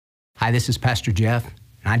Hi, this is Pastor Jeff,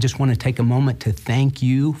 and I just want to take a moment to thank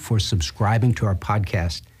you for subscribing to our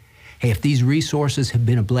podcast. Hey, if these resources have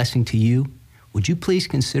been a blessing to you, would you please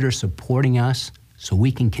consider supporting us so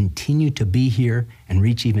we can continue to be here and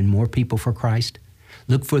reach even more people for Christ?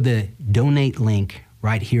 Look for the donate link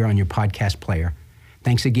right here on your podcast player.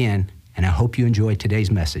 Thanks again, and I hope you enjoyed today's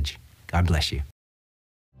message. God bless you.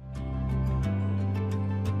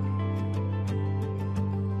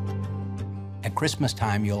 At Christmas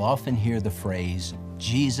time, you'll often hear the phrase,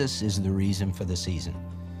 Jesus is the reason for the season.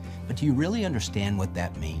 But do you really understand what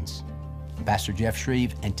that means? I'm Pastor Jeff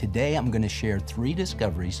Shreve, and today I'm going to share 3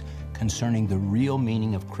 discoveries concerning the real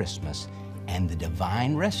meaning of Christmas and the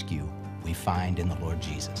divine rescue we find in the Lord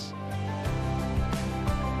Jesus.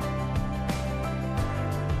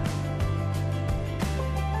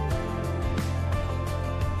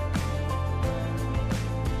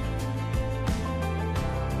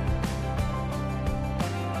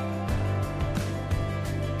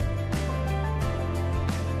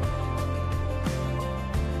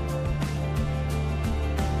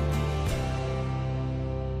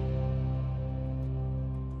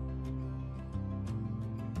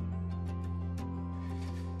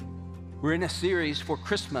 We're in a series for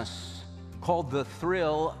Christmas called The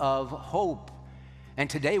Thrill of Hope. And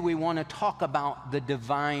today we want to talk about the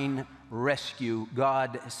divine rescue,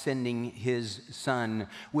 God sending his Son,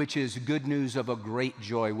 which is good news of a great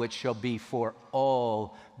joy, which shall be for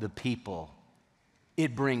all the people.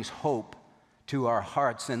 It brings hope to our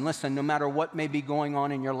hearts. And listen, no matter what may be going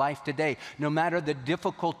on in your life today, no matter the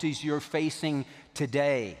difficulties you're facing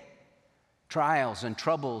today, trials and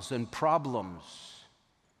troubles and problems,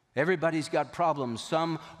 everybody's got problems.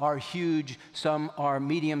 Some are huge, some are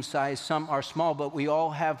medium-sized, some are small, but we all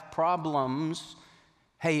have problems.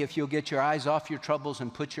 Hey, if you'll get your eyes off your troubles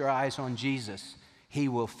and put your eyes on Jesus, he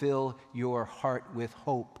will fill your heart with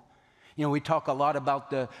hope. You know, we talk a lot about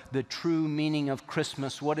the true meaning of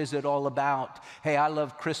Christmas. What is it all about? Hey, I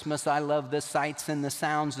love Christmas. I love the sights and the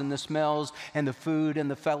sounds and the smells and the food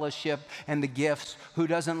and the fellowship and the gifts. Who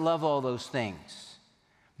doesn't love all those things?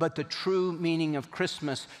 But the true meaning of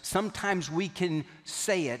Christmas, sometimes we can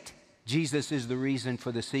say it, Jesus is the reason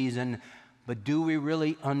for the season, but do we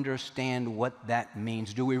really understand what that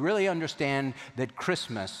means? Do we really understand that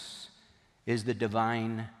Christmas is the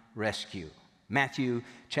divine rescue? Matthew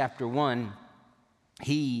chapter 1,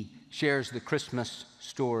 he shares the Christmas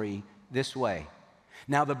story this way.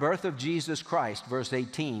 Now the birth of Jesus Christ, verse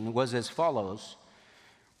 18, was as follows.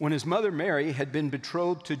 When his mother Mary had been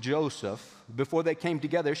betrothed to Joseph, before they came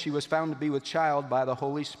together, she was found to be with child by the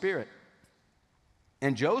Holy Spirit.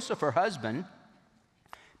 And Joseph, her husband,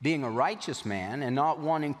 being a righteous man and not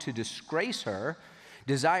wanting to disgrace her,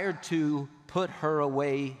 desired to put her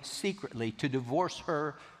away secretly, to divorce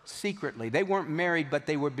her secretly. They weren't married, but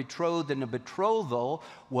they were betrothed, and a betrothal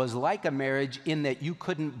was like a marriage in that you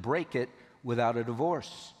couldn't break it without a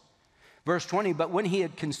divorce. Verse 20, but when he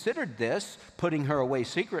had considered this, putting her away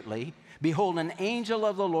secretly, behold, an angel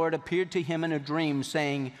of the Lord appeared to him in a dream,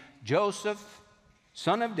 saying, Joseph,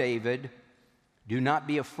 son of David, do not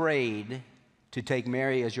be afraid to take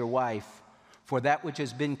Mary as your wife, for that which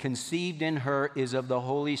has been conceived in her is of the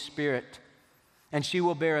Holy Spirit. And she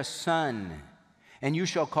will bear a son, and you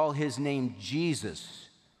shall call his name Jesus,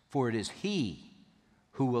 for it is he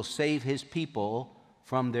who will save his people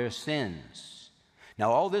from their sins.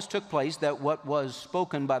 Now, all this took place that what was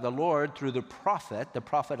spoken by the Lord through the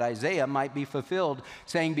prophet Isaiah, might be fulfilled,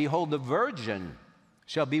 saying, behold, the virgin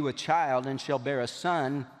shall be with child and shall bear a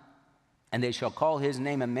son, and they shall call his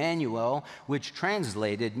name Emmanuel, which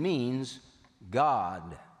translated means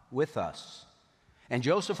God with us. And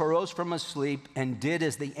Joseph arose from his sleep and did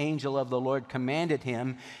as the angel of the Lord commanded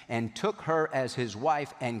him, and took her as his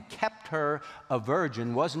wife and kept her a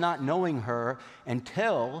virgin, was not knowing her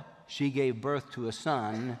until she gave birth to a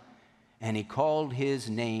son, and he called his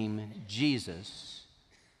name Jesus.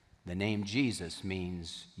 The name Jesus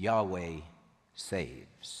means Yahweh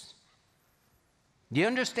saves. Do you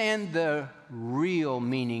understand the real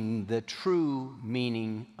meaning, the true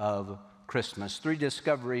meaning of Christmas? 3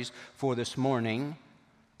 discoveries for this morning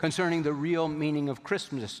concerning the real meaning of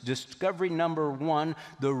Christmas. Discovery number 1,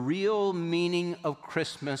 the real meaning of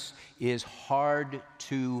Christmas is hard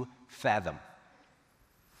to fathom.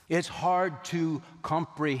 It's hard to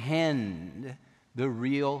comprehend the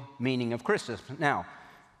real meaning of Christmas. Now,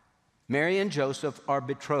 Mary and Joseph are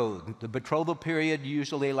betrothed. The betrothal period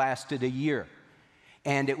usually lasted a year,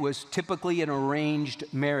 and it was typically an arranged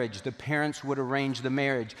marriage. The parents would arrange the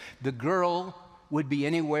marriage. The girl would be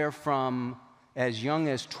anywhere from as young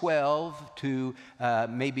as 12 to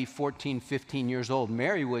maybe 14, 15 years old.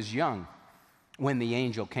 Mary was young. when the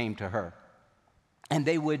angel came to her. And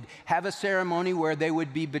they would have a ceremony where they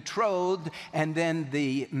would be betrothed, and then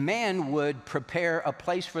the man would prepare a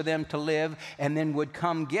place for them to live, and then would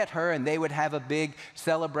come get her, and they would have a big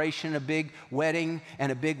celebration, a big wedding, and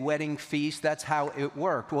a big wedding feast. That's how it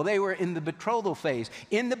worked. Well, they were in the betrothal phase.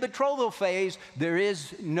 In the betrothal phase, there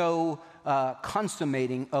is no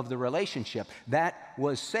consummating of the relationship. That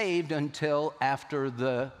was saved until after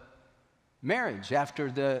the marriage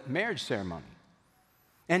ceremony.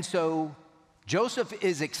 And so Joseph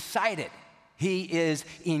is excited. He is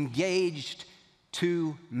engaged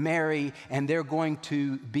to Mary, and they're going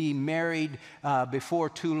to be married before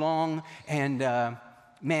too long. And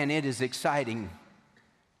man, it is exciting.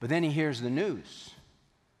 But then he hears the news.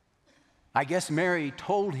 I guess Mary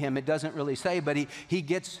told him, it doesn't really say, but he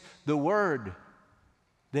gets the word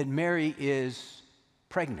that Mary is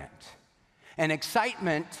pregnant. And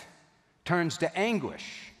excitement turns to anguish.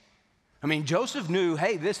 I mean, Joseph knew,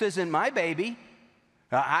 hey, this isn't my baby.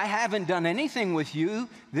 I haven't done anything with you.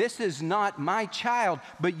 This is not my child,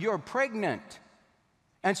 but you're pregnant.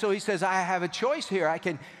 And so he says, I have a choice here.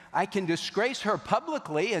 I can disgrace her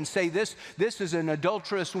publicly and say this is an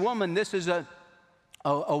adulterous woman. This is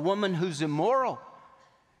a woman who's immoral.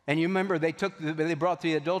 And you remember they brought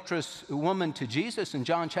the adulterous woman to Jesus in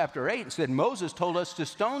John chapter 8 and said, Moses told us to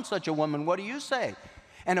stone such a woman. What do you say?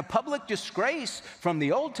 And a public disgrace from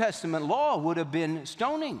the Old Testament law would have been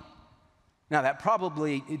stoning. Now, that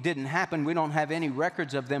probably didn't happen. We don't have any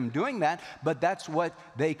records of them doing that, but that's what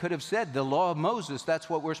they could have said. The law of Moses, that's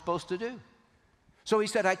what we're supposed to do. So he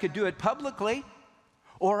said, I could do it publicly,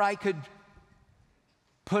 or I could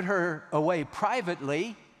put her away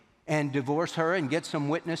privately and divorce her and get some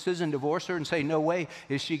witnesses and divorce her and say, no way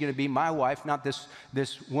is she going to be my wife, not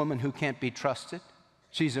this woman who can't be trusted.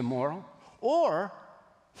 She's immoral. Or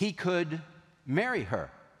he could marry her.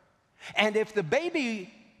 And if the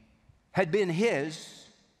baby had been his,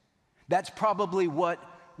 that's probably what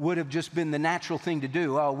would have just been the natural thing to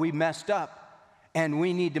do. Oh, we messed up, and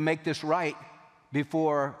we need to make this right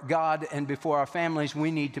before God and before our families.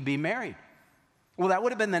 We need to be married. Well, that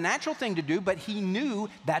would have been the natural thing to do, but he knew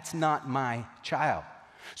that's not my child.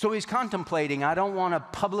 So he's contemplating, I don't want to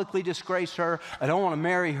publicly disgrace her. I don't want to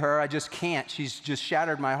marry her. I just can't. She's just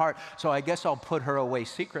shattered my heart. So I guess I'll put her away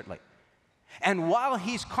secretly. And while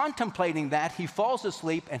he's contemplating that, he falls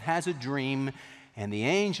asleep and has a dream, and the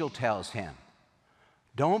angel tells him,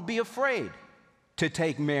 don't be afraid to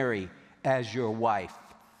take Mary as your wife,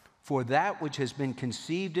 for that which has been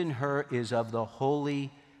conceived in her is of the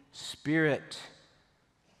Holy Spirit.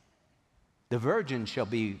 The virgin shall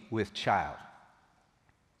be with child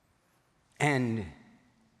and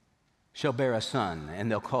shall bear a son,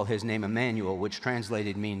 and they'll call his name Emmanuel, which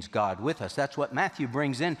translated means God with us. That's what Matthew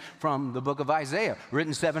brings in from the book of Isaiah,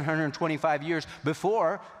 written 725 years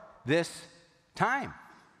before this time.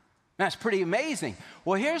 That's pretty amazing.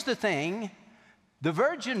 Well, here's the thing. The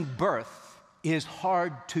virgin birth is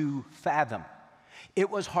hard to fathom. It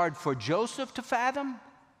was hard for Joseph to fathom.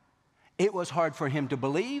 It was hard for him to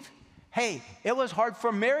believe. Hey, it was hard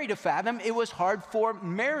for Mary to fathom. It was hard for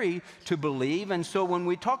Mary to believe. And so when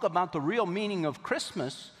we talk about the real meaning of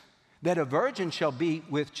Christmas, that a virgin shall be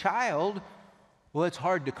with child, well, it's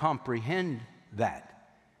hard to comprehend that.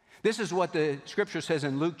 This is what the scripture says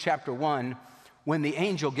in Luke chapter 1, when the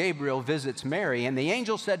angel Gabriel visits Mary. And the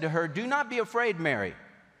angel said to her, do not be afraid, Mary,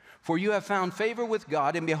 for you have found favor with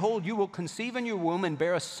God, and behold, you will conceive in your womb and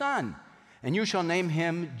bear a son, and you shall name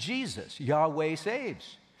him Jesus, Yahweh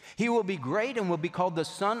saves. He will be great and will be called the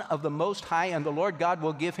Son of the Most High, and the Lord God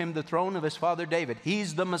will give him the throne of his father David.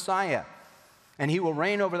 He's the Messiah. And he will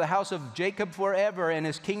reign over the house of Jacob forever, and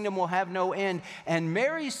his kingdom will have no end. And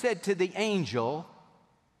Mary said to the angel,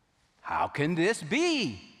 how can this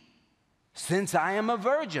be, since I am a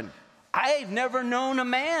virgin? I've never known a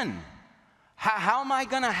man. How am I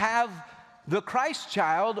going to have the Christ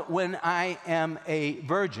child when I am a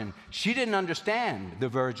virgin? She didn't understand the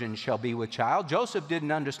virgin shall be with child. Joseph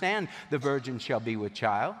didn't understand the virgin shall be with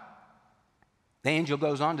child. The angel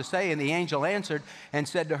goes on to say, and the angel answered and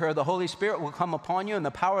said to her, the Holy Spirit will come upon you, and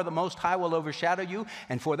the power of the Most High will overshadow you.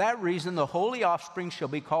 And for that reason, the holy offspring shall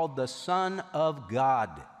be called the Son of God.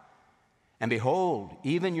 And behold,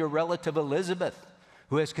 even your relative Elizabeth,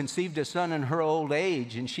 who has conceived a son in her old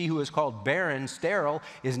age, and she who is called barren, sterile,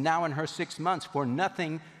 is now in her 6 months, for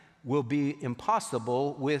nothing will be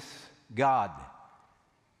impossible with God.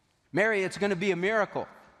 Mary, it's going to be a miracle.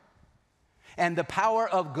 And the power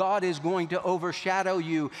of God is going to overshadow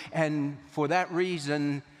you, and for that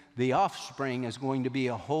reason, the offspring is going to be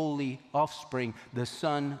a holy offspring, the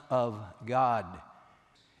Son of God.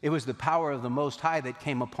 It was the power of the Most High that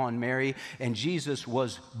came upon Mary, and Jesus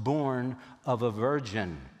was born of a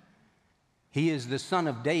virgin. He is the son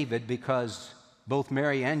of David because both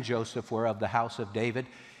Mary and Joseph were of the house of David.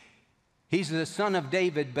 He's the son of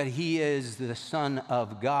David, but he is the son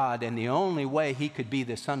of God, and the only way he could be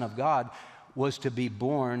the son of God was to be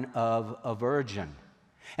born of a virgin.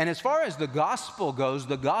 And as far as the gospel goes,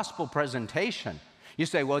 the gospel presentation, you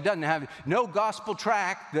say, well, it doesn't have no gospel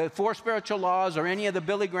tract, the four spiritual laws, or any of the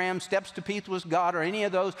Billy Graham steps to peace with God, or any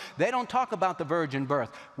of those. They don't talk about the virgin birth.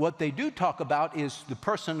 What they do talk about is the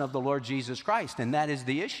person of the Lord Jesus Christ, and that is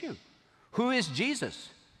the issue. Who is Jesus?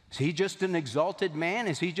 Is he just an exalted man?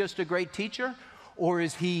 Is he just a great teacher? Or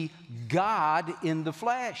is he God in the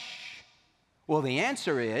flesh? Well, the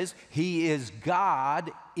answer is he is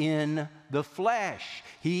God in the flesh.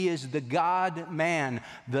 He is the God-man,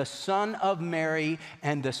 the Son of Mary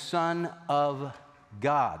and the Son of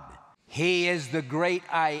God. He is the great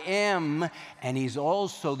I am, and he's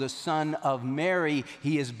also the Son of Mary.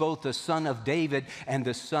 He is both the Son of David and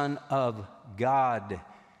the Son of God.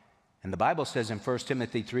 And the Bible says in 1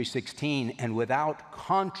 Timothy 3:16, and without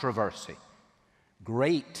controversy,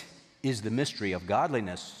 great is the mystery of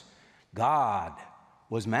godliness. God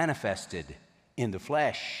was manifested in the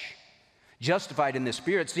flesh, justified in the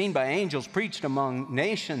Spirit, seen by angels, preached among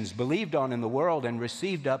nations, believed on in the world, and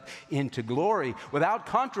received up into glory. Without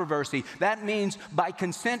controversy, that means by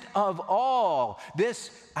consent of all. This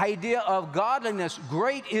idea of godliness,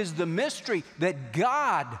 great is the mystery that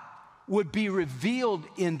God would be revealed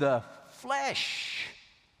in the flesh.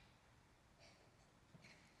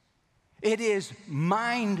 It is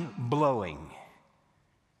mind-blowing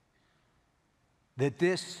that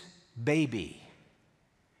this baby,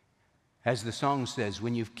 as the song says,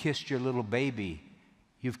 when you've kissed your little baby,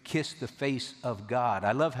 you've kissed the face of God.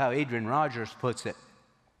 I love how Adrian Rogers puts it.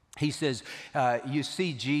 He says, you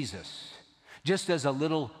see Jesus just as a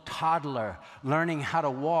little toddler learning how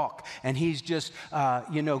to walk, and he's just,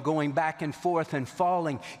 going back and forth and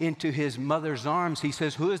falling into his mother's arms. He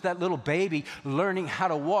says, who is that little baby learning how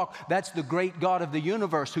to walk? That's the great God of the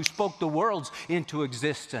universe who spoke the worlds into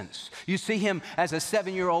existence. You see him as a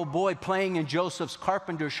 7-year-old boy playing in Joseph's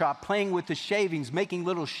carpenter shop, playing with the shavings, making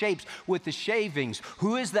little shapes with the shavings.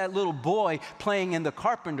 Who is that little boy playing in the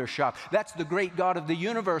carpenter shop? That's the great God of the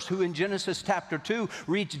universe who in Genesis chapter 2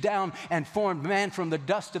 reached down and formed man from the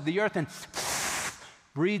dust of the earth and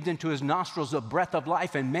breathed into his nostrils a breath of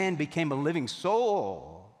life, and man became a living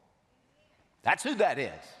soul. That's who that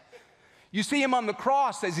is. You see him on the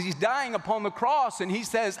cross as he's dying upon the cross, and he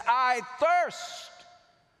says, I thirst.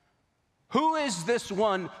 Who is this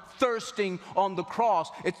one thirsting on the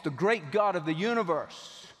cross? It's the great God of the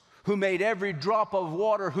universe who made every drop of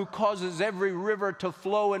water, who causes every river to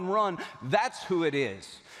flow and run. That's who it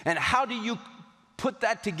is. And how do you put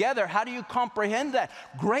that together? How do you comprehend that?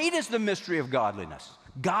 Great is the mystery of godliness.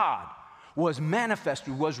 God was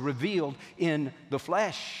manifested, was revealed in the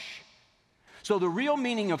flesh. So the real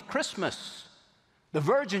meaning of Christmas, the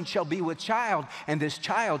virgin shall be with child, and this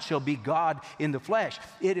child shall be God in the flesh.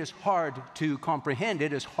 It is hard to comprehend.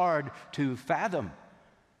 It is hard to fathom.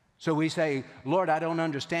 So we say, Lord, I don't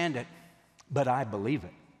understand it, but I believe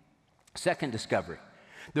it. Second discovery.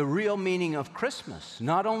 The real meaning of Christmas,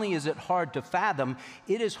 not only is it hard to fathom,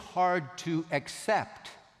 it is hard to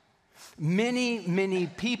accept. Many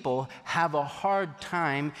people have a hard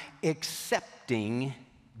time accepting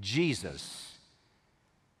Jesus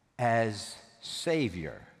as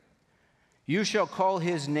Savior. You shall call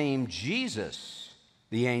his name Jesus,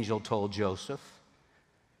 the angel told Joseph,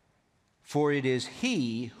 for it is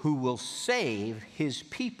he who will save his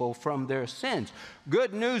people from their sins.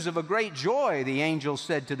 Good news of a great joy, the angel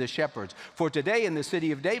said to the shepherds. For today in the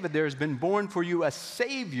city of David there has been born for you a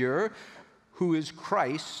Savior who is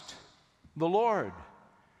Christ the Lord.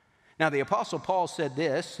 Now the Apostle Paul said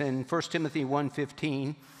this in 1 Timothy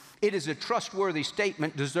 1:15. It is a trustworthy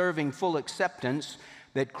statement deserving full acceptance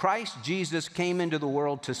that Christ Jesus came into the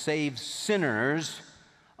world to save sinners,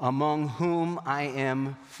 among whom I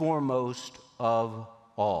am foremost of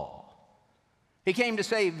all. He came to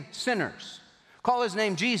save sinners. Call his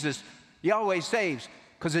name Jesus. Yahweh saves,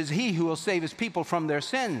 because it's he who will save his people from their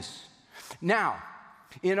sins. Now,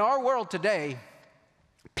 in our world today,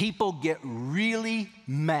 people get really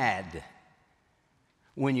mad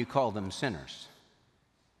when you call them sinners.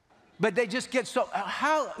 But they just get so,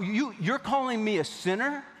 you're calling me a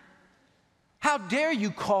sinner? How dare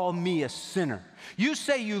you call me a sinner? You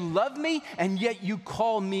say you love me, and yet you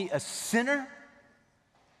call me a sinner?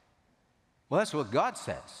 Well, that's what God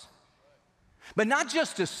says. But not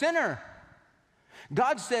just a sinner.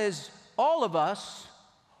 God says all of us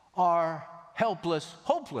are helpless,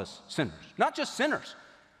 hopeless sinners. Not just sinners,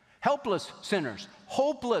 helpless sinners,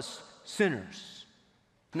 hopeless sinners.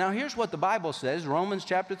 Now here's what the Bible says, Romans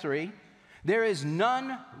chapter 3. There is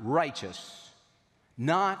none righteous,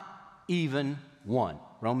 not even one.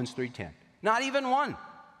 Romans 3:10. Not even one.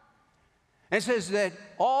 It says that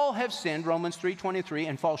all have sinned, Romans 3:23,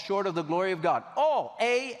 and fall short of the glory of God. All,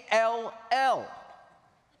 A-L-L.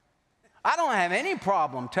 I don't have any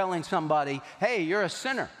problem telling somebody, hey, you're a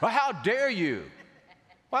sinner. Well, how dare you?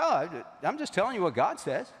 Well, I'm just telling you what God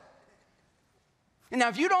says. And now,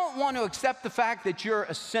 if you don't want to accept the fact that you're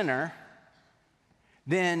a sinner,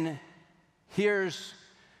 then here's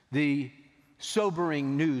the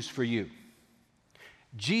sobering news for you.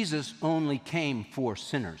 Jesus only came for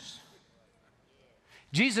sinners.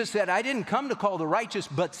 Jesus said, I didn't come to call the righteous,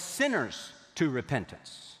 but sinners to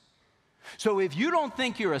repentance. So if you don't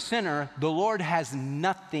think you're a sinner, the Lord has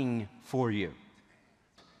nothing for you.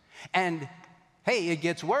 And hey, it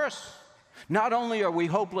gets worse. Not only are we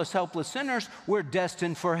hopeless, helpless sinners, we're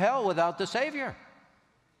destined for hell without the Savior.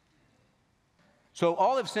 So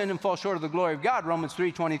all have sinned and fall short of the glory of God, Romans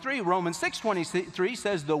 3:23. Romans 6:23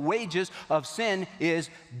 says the wages of sin is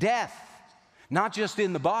death. Not just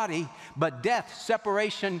in the body, but death,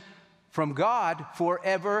 separation from God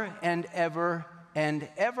forever and ever and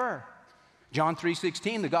ever. John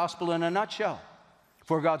 3:16, the gospel in a nutshell.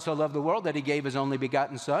 For God so loved the world that he gave his only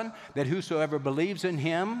begotten Son, that whosoever believes in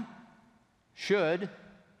him should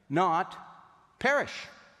not perish,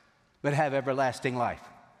 but have everlasting life.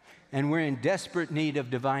 And we're in desperate need of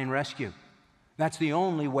divine rescue. That's the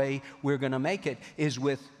only way we're going to make it, is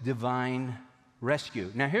with divine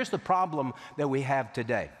rescue. Now, here's the problem that we have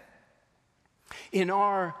today. In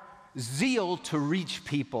our zeal to reach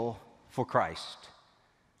people for Christ,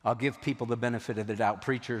 I'll give people the benefit of the doubt,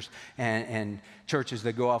 preachers and churches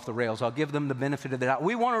that go off the rails. I'll give them the benefit of the doubt.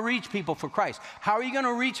 We want to reach people for Christ. How are you going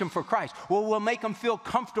to reach them for Christ? Well, we'll make them feel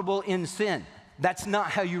comfortable in sin. That's not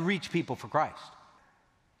how you reach people for Christ.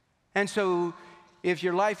 And so if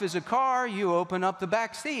your life is a car, you open up the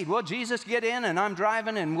back seat. Well, Jesus, get in, and I'm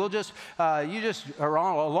driving, and we'll just, you just are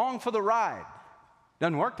along for the ride.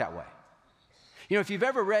 Doesn't work that way. You know, if you've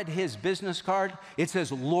ever read his business card, it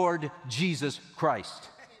says Lord Jesus Christ.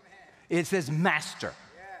 It says Master.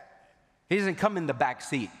 He doesn't come in the back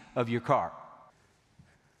seat of your car.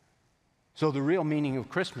 So the real meaning of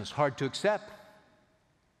Christmas, hard to accept.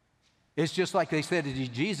 It's just like they said to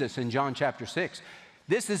Jesus in John chapter 6.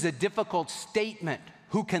 This is a difficult statement.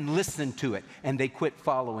 Who can listen to it? And they quit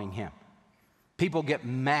following him. People get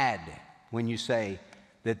mad when you say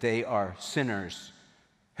that they are sinners,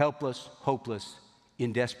 helpless, hopeless,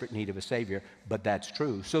 in desperate need of a Savior, but that's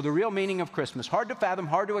true. So the real meaning of Christmas, hard to fathom,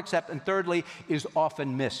 hard to accept, and thirdly, is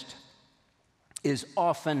often missed. Is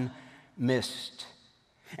often missed.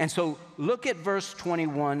 And so look at verse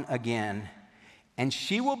 21 again. And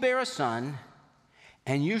she will bear a son,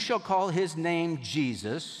 and you shall call his name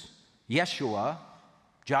Jesus, Yeshua.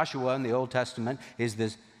 Joshua in the Old Testament is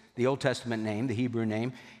the Old Testament name, the Hebrew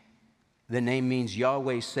name. The name means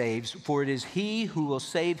Yahweh saves, for it is he who will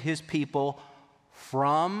save his people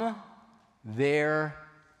from their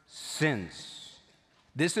sins.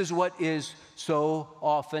 This is what is so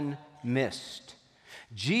often missed.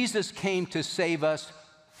 Jesus came to save us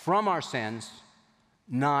from our sins,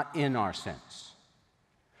 not in our sins.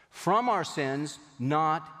 From our sins,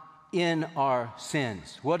 not in our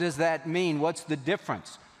sins. What does that mean? What's the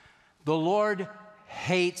difference? The Lord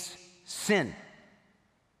hates sin.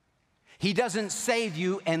 He doesn't save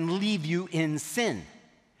you and leave you in sin.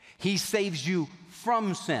 He saves you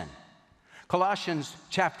from sin. Colossians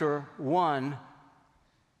chapter 1,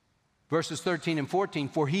 verses 13 and 14,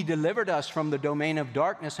 for he delivered us from the domain of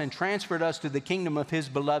darkness and transferred us to the kingdom of his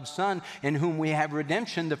beloved Son, in whom we have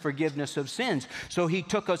redemption, the forgiveness of sins. So he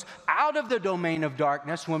took us out of the domain of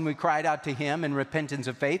darkness when we cried out to him in repentance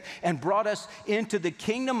of faith, and brought us into the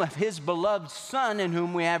kingdom of his beloved Son, in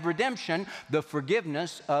whom we have redemption, the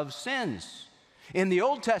forgiveness of sins. In the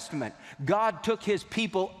Old Testament, God took his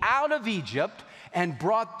people out of Egypt and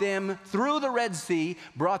brought them through the Red Sea,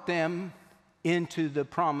 brought them into the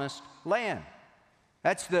promised land.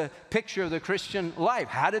 That's the picture of the Christian life.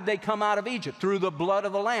 How did they come out of Egypt? Through the blood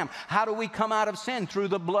of the Lamb. How do we come out of sin? Through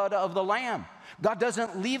the blood of the Lamb. God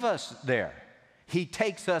doesn't leave us there. He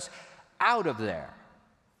takes us out of there.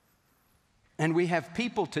 And we have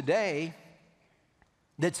people today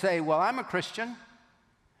that say, well, I'm a Christian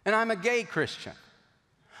and I'm a gay Christian.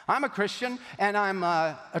 I'm a Christian and I'm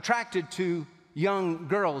attracted to young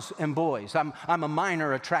girls and boys. I'm a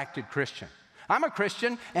minor attracted Christian. I'm a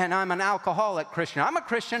Christian and I'm an alcoholic Christian. I'm a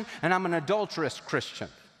Christian and I'm an adulterous Christian.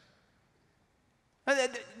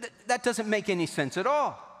 That doesn't make any sense at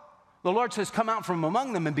all. The Lord says, come out from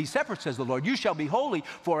among them and be separate, says the Lord. You shall be holy,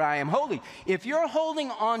 for I am holy. If you're holding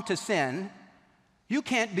on to sin, you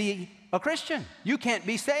can't be a Christian. You can't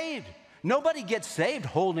be saved. Nobody gets saved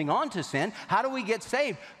holding on to sin. How do we get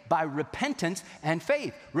saved? By repentance and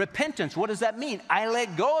faith. Repentance, what does that mean? I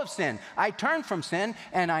let go of sin. I turn from sin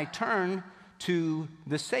and I turn to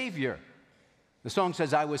the Savior. The song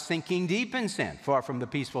says, I was sinking deep in sin, far from the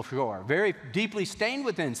peaceful shore, very deeply stained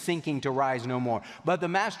within, sinking to rise no more. But the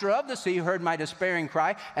master of the sea heard my despairing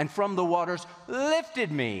cry, and from the waters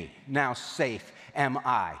lifted me. Now safe am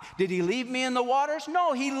I. Did he leave me in the waters?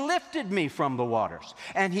 No, he lifted me from the waters,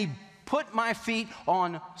 and he put my feet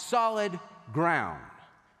on solid ground.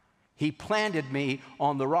 He planted me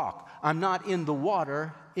on the rock. I'm not in the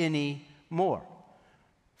water anymore.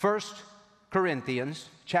 1 Corinthians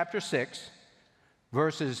chapter 6,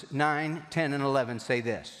 verses 9, 10, and 11 say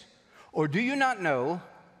this. Or do you not know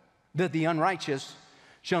that the unrighteous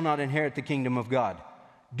shall not inherit the kingdom of God?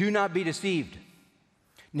 Do not be deceived.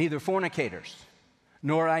 Neither fornicators,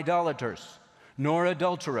 nor idolaters, nor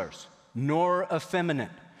adulterers, nor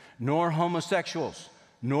effeminate, nor homosexuals,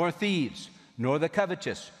 nor thieves, nor the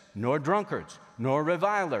covetous, nor drunkards, nor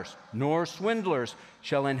revilers, nor swindlers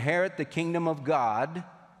shall inherit the kingdom of God.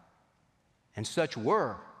 And such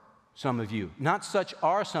were some of you. Not such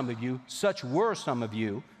are some of you, such were some of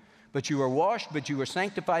you. But you were washed, but you were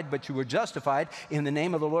sanctified, but you were justified in the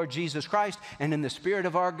name of the Lord Jesus Christ and in the Spirit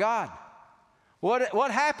of our God. What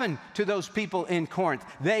happened to those people in Corinth?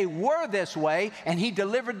 They were this way, and he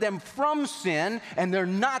delivered them from sin, and they're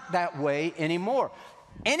not that way anymore.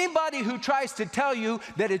 Anybody who tries to tell you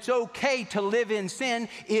that it's okay to live in sin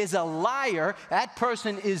is a liar. That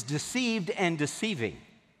person is deceived and deceiving.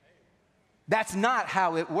 That's not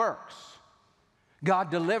how it works. God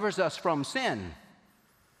delivers us from sin.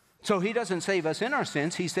 So he doesn't save us in our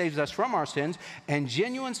sins, he saves us from our sins. And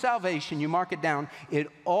genuine salvation, you mark it down, it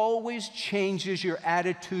always changes your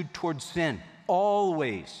attitude towards sin.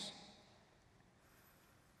 Always.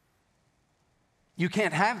 You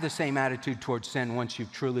can't have the same attitude towards sin once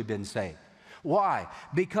you've truly been saved. Why?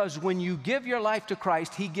 Because when you give your life to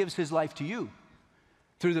Christ, he gives his life to you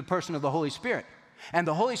through the person of the Holy Spirit. And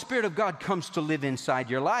the Holy Spirit of God comes to live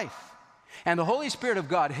inside your life. And the Holy Spirit of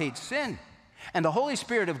God hates sin. And the Holy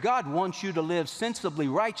Spirit of God wants you to live sensibly,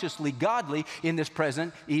 righteously, godly in this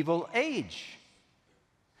present evil age.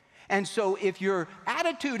 And so if your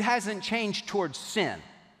attitude hasn't changed towards sin,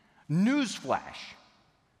 newsflash,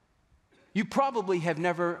 you probably have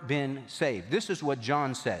never been saved. This is what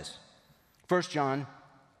John says. 1 John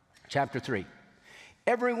chapter 3.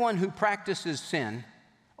 Everyone who practices sin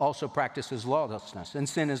also practices lawlessness, and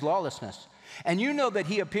sin is lawlessness. And you know that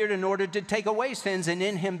he appeared in order to take away sins, and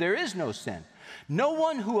in him there is no sin. No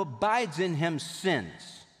one who abides in him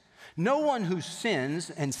sins. No one who sins,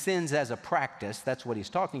 and sins as a practice, that's what he's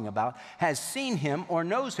talking about, has seen him or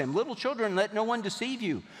knows him. Little children, let no one deceive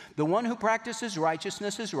you. The one who practices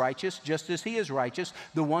righteousness is righteous, just as he is righteous.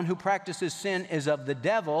 The one who practices sin is of the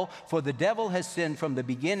devil, for the devil has sinned from the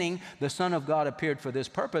beginning. The Son of God appeared for this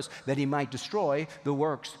purpose, that he might destroy the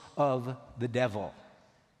works of the devil.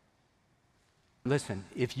 Listen,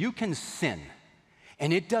 if you can sin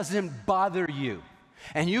and it doesn't bother you,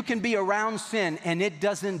 and you can be around sin and it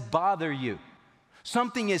doesn't bother you,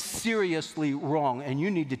 something is seriously wrong, and you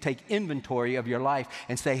need to take inventory of your life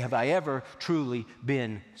and say, have I ever truly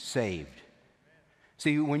been saved?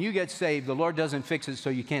 See, when you get saved, the Lord doesn't fix it so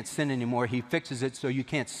you can't sin anymore. He fixes it so you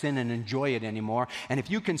can't sin and enjoy it anymore. And if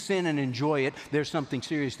you can sin and enjoy it, there's something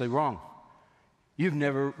seriously wrong. You've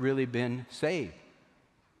never really been saved.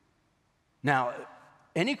 Now,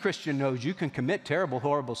 any Christian knows you can commit terrible,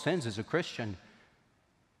 horrible sins as a Christian,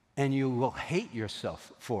 and you will hate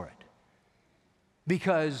yourself for it.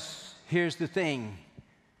 Because here's the thing,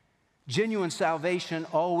 genuine salvation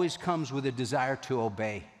always comes with a desire to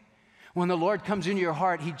obey. When the Lord comes into your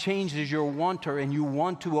heart, he changes your wanter and you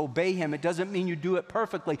want to obey him. It doesn't mean you do it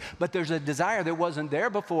perfectly, but there's a desire that wasn't there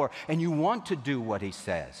before, and you want to do what he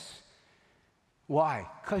says. Why?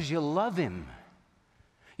 Because you love him.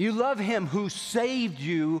 You love him who saved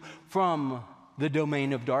you from the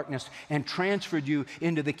domain of darkness and transferred you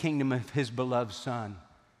into the kingdom of his beloved Son.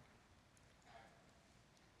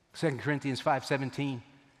 2 Corinthians 5:17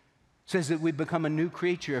 says that we become a new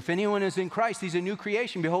creature. If anyone is in Christ, he's a new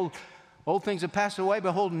creation. Behold, old things have passed away.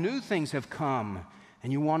 Behold, new things have come.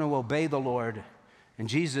 And you want to obey the Lord. And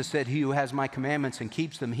Jesus said, he who has my commandments and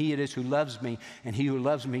keeps them, he it is who loves me. And he who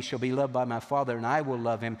loves me shall be loved by my Father, and I will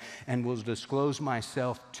love him and will disclose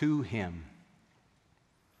myself to him.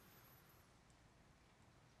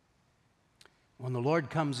 When the Lord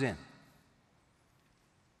comes in,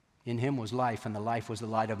 In him was life, and the life was the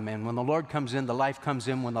light of men. When the Lord comes in, the life comes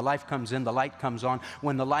in. When the life comes in, the light comes on.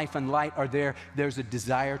 When the life and light are there, there's a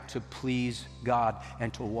desire to please God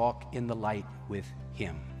and to walk in the light with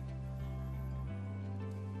him.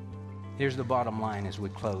 Here's the bottom line as we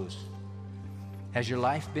close. Has your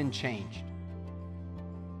life been changed?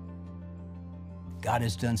 God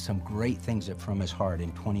has done some great things from his heart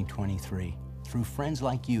in 2023 through friends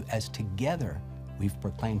like you, as together we've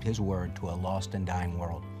proclaimed his word to a lost and dying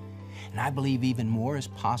world. And I believe even more is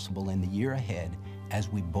possible in the year ahead as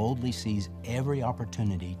we boldly seize every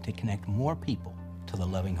opportunity to connect more people to the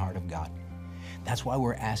loving heart of God. That's why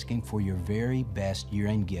we're asking for your very best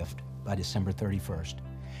year-end gift by December 31st.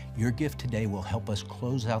 Your gift today will help us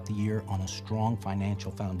close out the year on a strong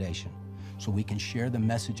financial foundation so we can share the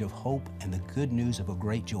message of hope and the good news of a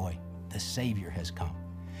great joy. The Savior has come.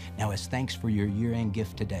 Now, as thanks for your year-end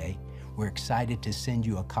gift today, we're excited to send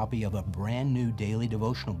you a copy of a brand new daily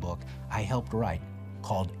devotional book I helped write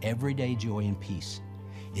called Everyday Joy and Peace.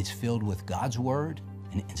 It's filled with God's Word,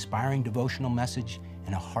 an inspiring devotional message,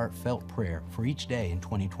 and a heartfelt prayer for each day in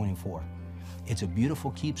 2024. It's a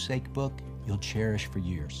beautiful keepsake book you'll cherish for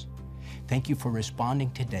years. Thank you for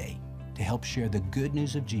responding today to help share the good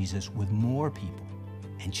news of Jesus with more people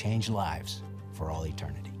and change lives for all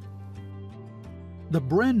eternity. The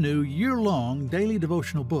brand new year-long daily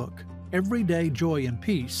devotional book, Everyday Joy and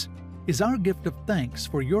Peace, is our gift of thanks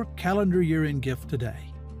for your calendar year-end gift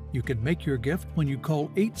today. You can make your gift when you call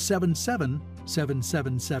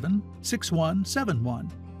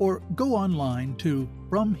 877-777-6171 or go online to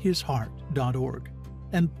FromHisHeart.org.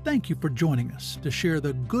 And thank you for joining us to share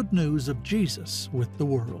the good news of Jesus with the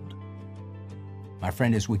world. My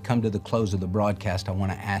friend, as we come to the close of the broadcast, I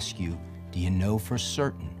want to ask you, do you know for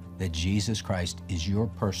certain that Jesus Christ is your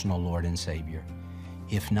personal Lord and Savior?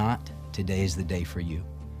 If not, today is the day for you.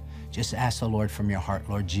 Just ask the Lord from your heart,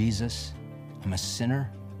 Lord Jesus, I'm a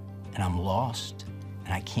sinner and I'm lost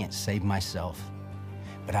and I can't save myself,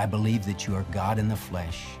 but I believe that you are God in the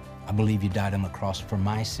flesh. I believe you died on the cross for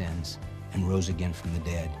my sins and rose again from the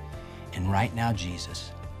dead. And right now,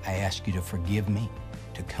 Jesus, I ask you to forgive me,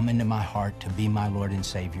 to come into my heart, to be my Lord and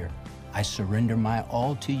Savior. I surrender my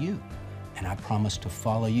all to you, and I promise to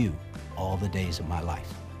follow you all the days of my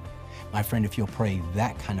life. My friend, if you'll pray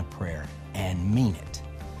that kind of prayer and mean it,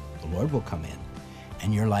 the Lord will come in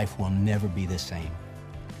and your life will never be the same.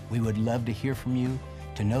 We would love to hear from you,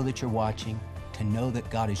 to know that you're watching, to know that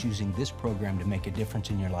God is using this program to make a difference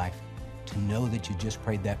in your life, to know that you just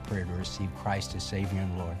prayed that prayer to receive Christ as Savior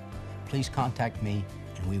and Lord. Please contact me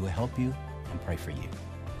and we will help you and pray for you.